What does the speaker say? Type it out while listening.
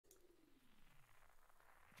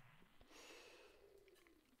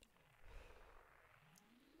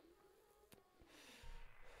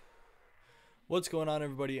What's going on,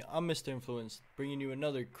 everybody? I'm Mr. Influence, bringing you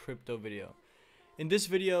another crypto video. In this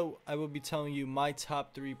video, I will be telling you my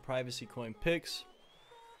top 3 privacy coin picks,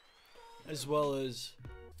 as well as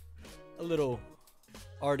a little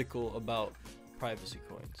article about privacy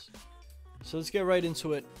coins. So let's get right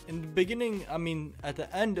into it. In the beginning, at the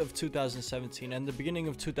end of 2017 and the beginning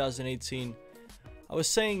of 2018, I was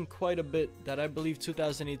saying quite a bit that I believe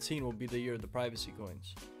 2018 will be the year of the privacy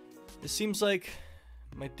coins. It seems like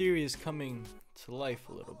my theory is coming to life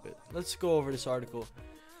a little bit. Let's go over this article.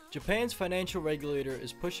 Japan's financial regulator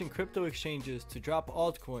is pushing crypto exchanges to drop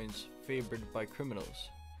altcoins favored by criminals.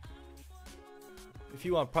 If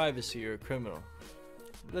you want privacy, you're a criminal.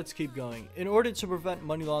 Let's keep going. In order to prevent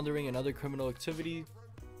money laundering and other criminal activity,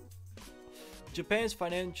 Japan's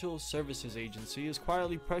Financial Services Agency is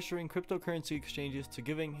quietly pressuring cryptocurrency exchanges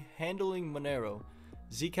to handling Monero,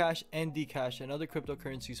 Zcash, and Dcash and other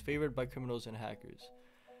cryptocurrencies favored by criminals and hackers.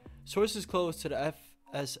 Sources close to the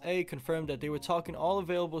FSA confirmed that they were taking all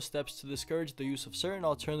available steps to discourage the use of certain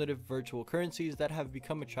alternative virtual currencies that have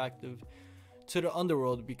become attractive to the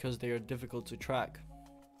underworld because they are difficult to track.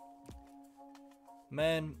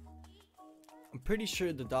 Man, I'm pretty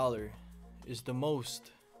sure the dollar is the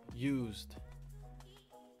most used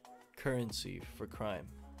currency for crime.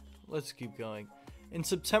 Let's keep going. In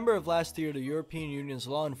September of last year, the European Union's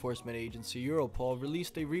law enforcement agency Europol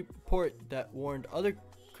released a report that warned other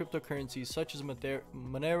cryptocurrencies such as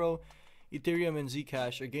Monero, Ethereum, and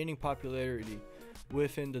Zcash are gaining popularity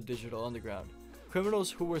within the digital underground. Criminals,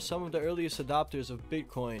 who were some of the earliest adopters of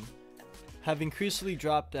Bitcoin, have increasingly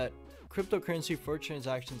dropped that cryptocurrency for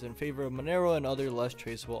transactions in favor of Monero and other less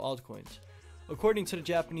traceable altcoins. According to the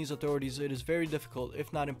Japanese authorities, it is very difficult,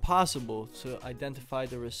 if not impossible, to identify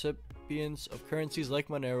the recipients of currencies like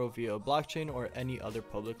Monero via a blockchain or any other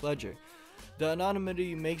public ledger. The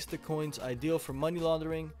anonymity makes the coins ideal for money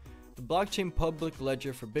laundering. The blockchain public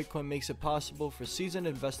ledger for Bitcoin makes it possible for seasoned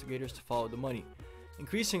investigators to follow the money.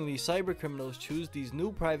 Increasingly, cybercriminals choose these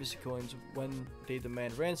new privacy coins when they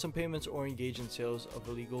demand ransom payments or engage in sales of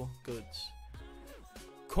illegal goods.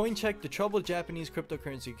 Coincheck, the troubled Japanese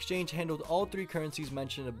cryptocurrency exchange, handled all 3 currencies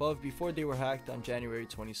mentioned above before they were hacked on January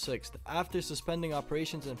 26th. After suspending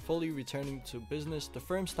operations and fully returning to business, the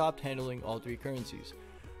firm stopped handling all 3 currencies.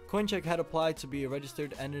 Coincheck had applied to be a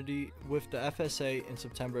registered entity with the FSA in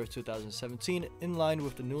September of 2017, in line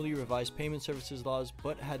with the newly revised payment services laws,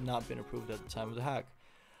 but had not been approved at the time of the hack.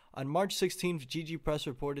 On March 16th, GG Press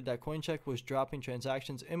reported that Coincheck was dropping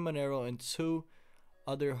transactions in Monero and 2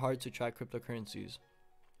 other hard-to-track cryptocurrencies.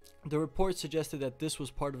 The report suggested that this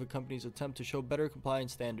was part of the company's attempt to show better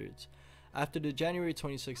compliance standards after the January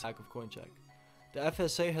 26th hack of Coincheck. The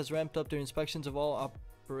FSA has ramped up their inspections of all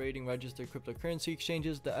operating registered cryptocurrency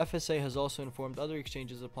exchanges. The FSA has also informed other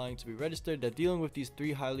exchanges applying to be registered that dealing with these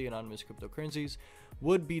 3 highly anonymous cryptocurrencies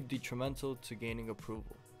would be detrimental to gaining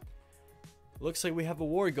approval. Looks like we have a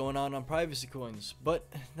war going on privacy coins, but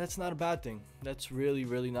that's not a bad thing. That's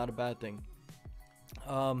really not a bad thing.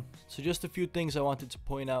 So just a few things I wanted to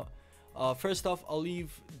point out. First off, I'll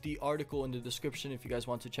leave the article in the description if you guys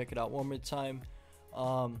want to check it out one more time.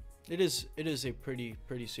 It is a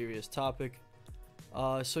pretty serious topic.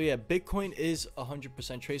 So yeah, Bitcoin is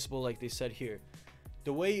 100% traceable, like they said here.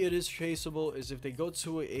 The way it is traceable is if they go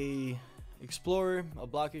to a explorer, a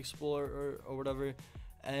block explorer or whatever,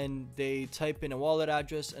 and they type in a wallet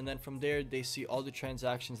address, and then from there they see all the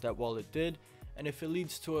transactions that wallet did. And if it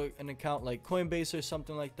leads to an account like Coinbase or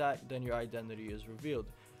something like that, then your identity is revealed.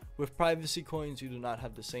 With privacy coins, you do not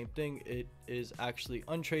have the same thing. It is actually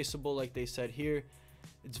untraceable, like they said here.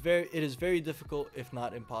 It is very difficult, if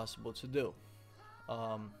not impossible, to do.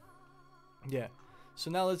 Yeah. So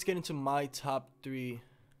now let's get into my top 3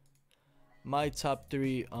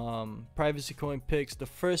 privacy coin picks.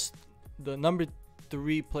 The number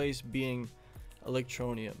 3 place being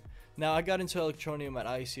Electroneum. Now, I got into Electroneum at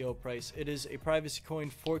ICO price. It is a privacy coin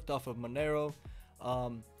forked off of Monero,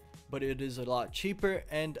 but it is a lot cheaper,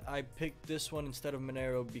 and I picked this one instead of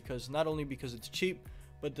Monero because not only because it's cheap,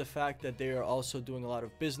 but the fact that they are also doing a lot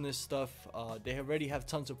of business stuff. They already have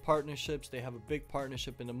tons of partnerships. They have a big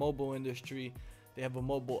partnership in the mobile industry. They have a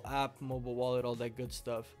mobile app, mobile wallet, all that good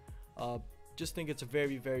stuff. Just think it's a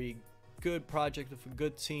very good project with a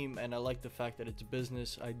good team, and I like the fact that it's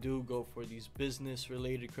business. I do go for these business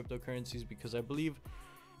related cryptocurrencies because I believe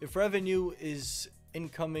if revenue is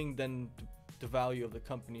incoming, then the value of the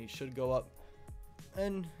company should go up,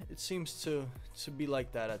 and it seems to be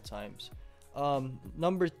like that at times.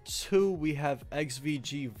 Number 2, we have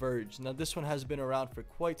XVG Verge. Now this one has been around for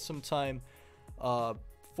quite some time,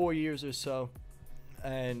 4 years or so,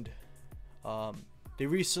 and They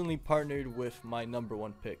recently partnered with my number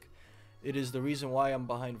one pick. It is the reason why I'm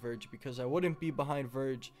behind Verge, because I wouldn't be behind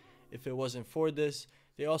Verge if it wasn't for this.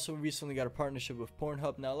 They also recently got a partnership with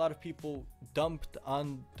Pornhub. Now, a lot of people dumped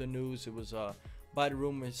on the news. It was buy the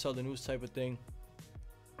rumor, sell the news type of thing.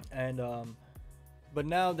 And but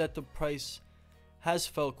now that the price has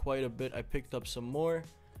fell quite a bit, I picked up some more.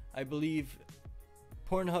 I believe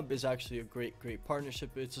Pornhub is actually a great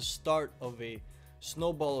partnership. It's a start of a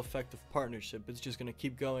snowball effect of partnership. It's just going to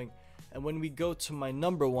keep going. And when we go to my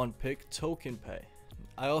number one pick, TokenPay,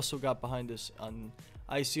 I also got behind this on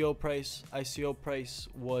ICO price. ICO price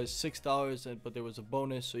was $6, but there was a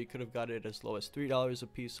bonus, so you could have got it as low as $3 a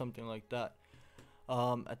piece, something like that,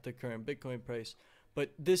 at the current Bitcoin price.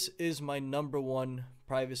 But this is my number one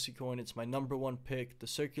privacy coin. It's my number one pick. The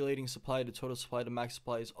circulating supply, the total supply, the max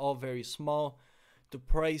supply is all very small. The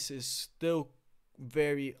price is still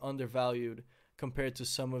very undervalued compared to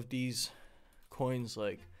some of these coins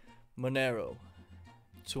like Monero,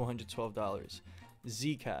 $212,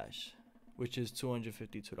 Zcash, which is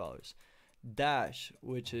 $252, Dash,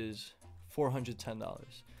 which is $410.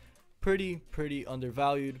 Pretty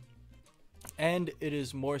undervalued, and it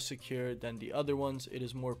is more secure than the other ones. It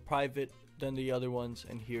is more private than the other ones,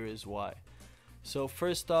 and here is why. So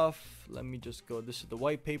first off, let me just go. This is the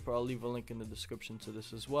white paper. I'll leave a link in the description to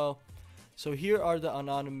this as well. So here are the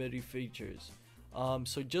anonymity features.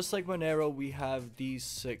 So just like Monero, we have these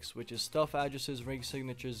 6, which is stealth addresses, ring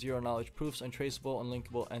signatures, zero knowledge proofs, untraceable,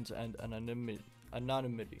 unlinkable, end-to-end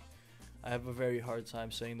anonymity. I have a very hard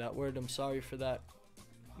time saying that word. I'm sorry for that.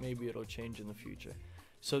 Maybe it'll change in the future.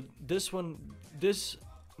 So this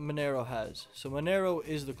Monero has. So Monero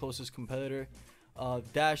is the closest competitor.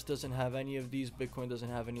 Dash doesn't have any of these. Bitcoin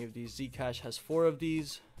doesn't have any of these. Zcash has 4 of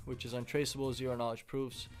these, which is untraceable, zero knowledge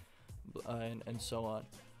proofs, and so on.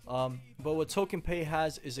 But what TokenPay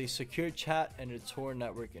has is a secure chat and a Tor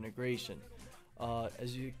network integration.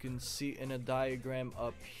 As you can see in a diagram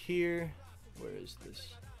up here, where is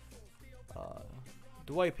this?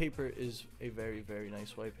 The white paper is a very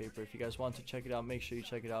nice white paper. If you guys want to check it out, make sure you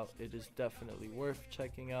check it out. It is definitely worth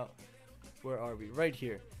checking out. Where are we? Right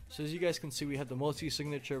here. So as you guys can see, we have the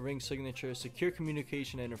multi-signature, ring signature, secure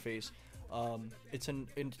communication interface. It's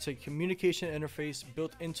a communication interface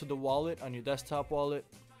built into the wallet on your desktop wallet.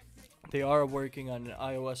 They are working on an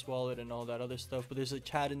iOS wallet and all that other stuff, but there's a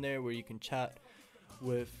chat in there where you can chat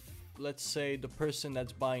with, let's say, the person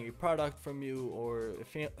that's buying a product from you, or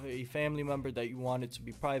a family member that you want it to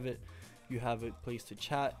be private. You have a place to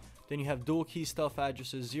chat. Then you have dual key stealth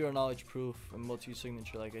addresses, zero knowledge proof, and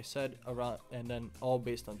multi-signature, like I said, around, and then all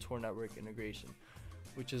based on Tor network integration,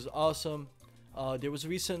 which is awesome. There was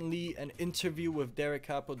recently an interview with Derek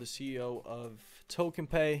Capel, the CEO of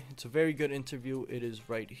TokenPay. It's a very good interview. It is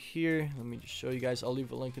right here. Let me just show you guys. I'll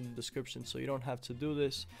leave a link in the description so you don't have to do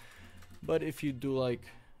this. But if you do like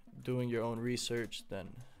doing your own research, then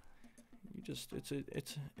you just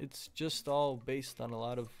it's just all based on a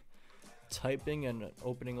lot of typing and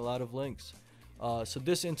opening a lot of links. So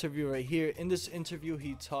this interview right here, in this interview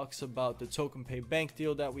he talks about the TokenPay bank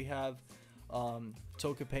deal that we have.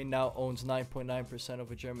 TokenPay now owns 9.9%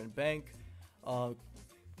 of a German bank,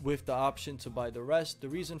 with the option to buy the rest. The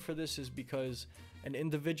reason for this is because an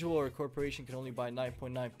individual or a corporation can only buy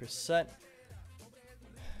 9.9%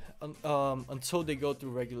 until they go through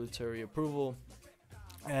regulatory approval.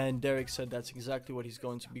 And Derek said that's exactly what he's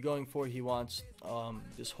going to be going for. He wants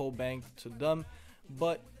this whole bank to them.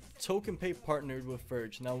 But TokenPay partnered with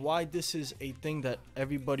Verge. Now, why this is a thing that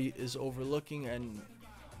everybody is overlooking and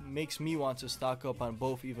makes me want to stock up on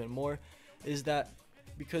both even more is that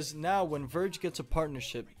because now when Verge gets a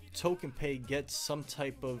partnership, TokenPay gets some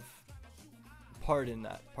type of part in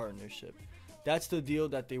that partnership. That's the deal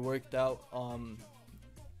that they worked out.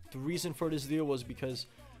 The reason for this deal was because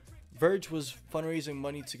Verge was fundraising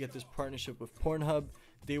money to get this partnership with Pornhub.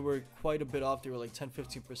 They were quite a bit off. They were like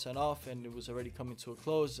 10-15% off, and it was already coming to a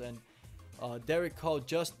close. And Derek called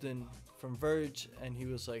Justin from Verge, and he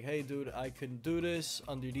was like, "Hey, dude, I can do this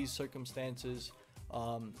under these circumstances.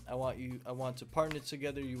 I want to partner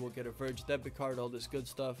together. You will get a Verge debit card, all this good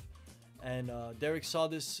stuff." And Derek saw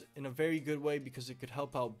this in a very good way because it could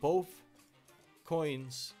help out both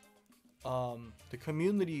coins. The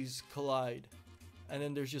communities collide, and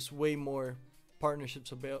then there's just way more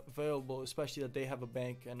partnerships available, especially that they have a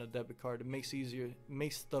bank and a debit card. It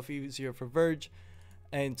makes stuff easier for Verge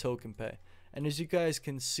and TokenPay. And as you guys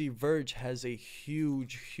can see, Verge has a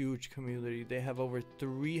huge community. They have over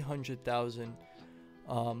 300,000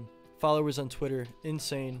 followers on Twitter.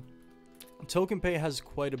 Insane. TokenPay has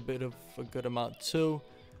quite a bit of a good amount too.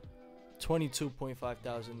 22.5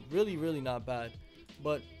 thousand. Really not bad.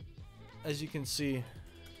 But as you can see,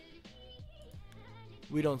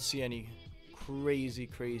 we don't see any crazy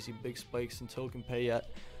big spikes in TokenPay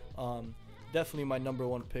yet. Definitely my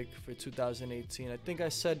 #1 pick for 2018. I think I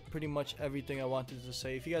said pretty much everything I wanted to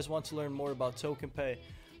say. If you guys want to learn more about TokenPay,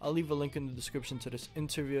 I'll leave a link in the description to this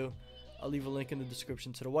interview. I'll leave a link in the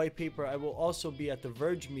description to the white paper. I will also be at the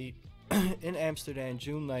Verge meet in Amsterdam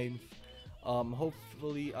June 9th.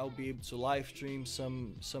 Hopefully I'll be able to live stream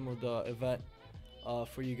some of the event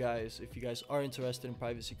for you guys if you guys are interested in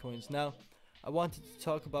privacy coins. Now, I wanted to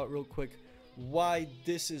talk about real quick why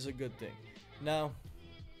this is a good thing. Now,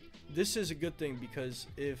 this is a good thing because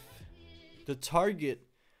if the target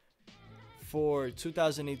for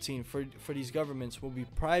 2018 for these governments will be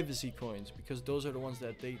privacy coins, because those are the ones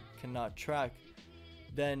that they cannot track,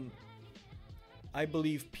 then I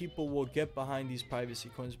believe people will get behind these privacy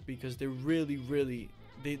coins because they're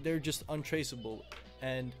they're just untraceable.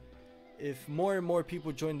 And if more and more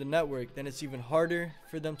people join the network, then it's even harder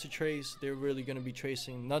for them to trace. They're really going to be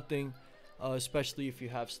tracing nothing, especially if you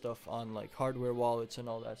have stuff on like hardware wallets and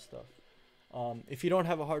all that stuff. If you don't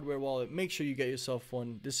have a hardware wallet, make sure you get yourself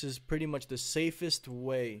one. This is pretty much the safest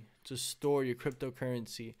way to store your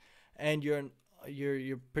cryptocurrency, and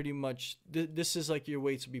you're pretty much this is like your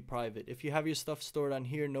way to be private. If you have your stuff stored on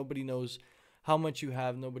here, nobody knows how much you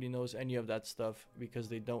have, nobody knows any of that stuff because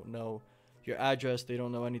they don't know your address, they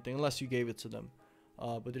don't know anything unless you gave it to them.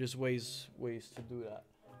 But there's ways to do that.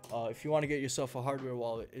 If you want to get yourself a hardware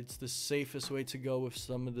wallet, it's the safest way to go with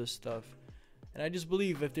some of this stuff. And I just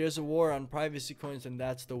believe if there's a war on privacy coins, then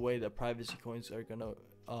that's the way that privacy coins are gonna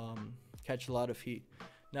catch a lot of heat.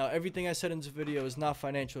 Now, everything I said in this video is not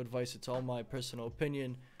financial advice, it's all my personal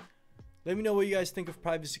opinion. Let me know what you guys think of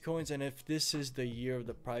privacy coins, and if this is the year of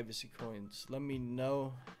the privacy coins. Let me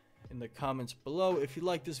know in the comments below. If you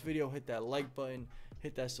like this video, hit that like button,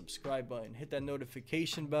 hit that subscribe button, hit that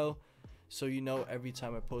notification bell so you know every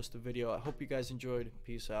time I post a video. I hope you guys enjoyed.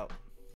 Peace out.